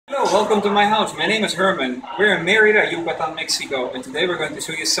Hello, welcome to my house. My name is Herman. We're in Merida, Yucatan, Mexico, and today we're going to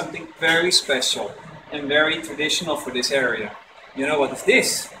show you something very special and very traditional for this area. You know what is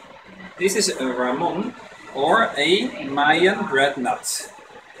this? This is a ramon, or a Mayan breadnut.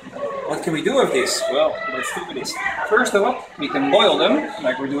 What can we do with this? Well, let's do this. First of all, we can boil them,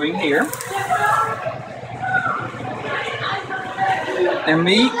 like we're doing here. And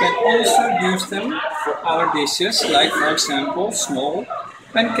we can also use them for other dishes, like for example, small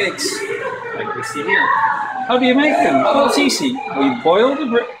pancakes, like we see here. How do you make them? Well, it's easy. We boil the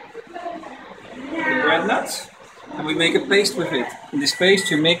bread nuts and we make a paste with it. In this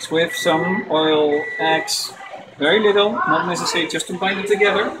paste you mix with some oil, eggs, very little, not necessary, just to bind it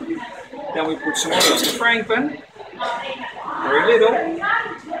together. Then we put some oil in the frying pan, very little.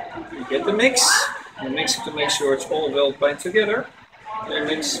 You get the mix. You mix it to make sure it's all well bind together. Then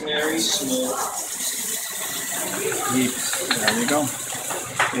mix very small heaps. There we go.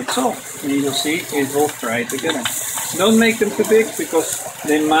 That's all. And you'll see it will fry together. Don't make them too big because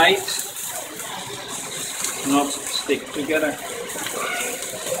they might not stick together.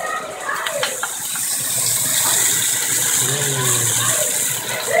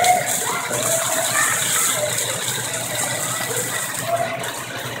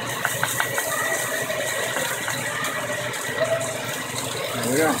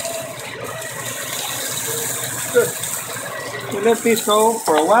 There we go. Good. We let these go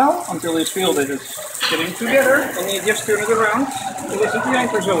for a while until you feel that it's getting together, and you just turn it around, and this is the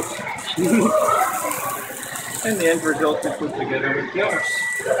end result. And the end result is put together with the others.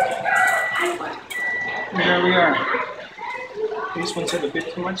 And there we are. These ones have a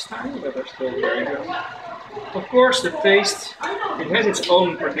bit too much time, but they're still very good. Of course, the taste, it has its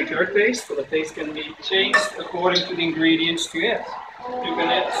own particular taste, but the taste can be changed according to the ingredients you add. You can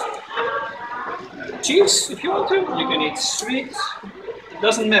add cheese if you want to, you can eat sweet, it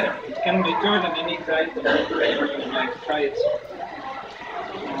doesn't matter. It can be turned in any type of flavor you would like to try it.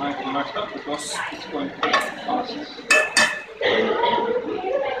 I like to mark up because it's going to be fast.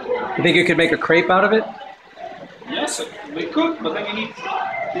 You think you could make a crepe out of it? Yes, we could, but then you need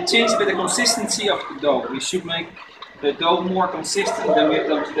to change a bit the consistency of the dough. We should make the dough more consistent than we have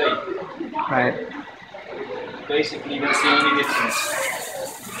done today. Right. Basically, that's the only difference.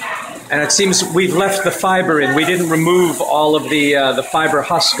 And it seems we've left the fiber in. We didn't remove all of the fiber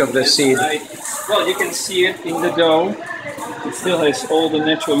husk of the seed. Right. Well, you can see it in the dough. It still has all the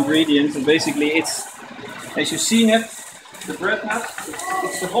natural ingredients, and basically it's, as you've seen it, the bread nut,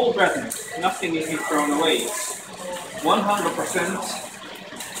 it's the whole bread nut. Nothing is being thrown away. It's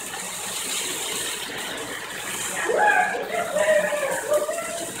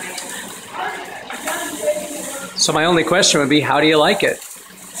 100%. So my only question would be, how do you like it?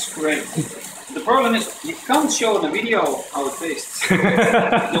 It's great. The problem is, you can't show in the video how it tastes.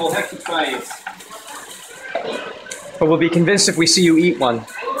 You'll have to try it. But we'll be convinced if we see you eat one.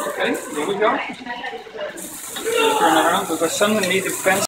 Okay, here we go. Turn around because someone needs a pencil.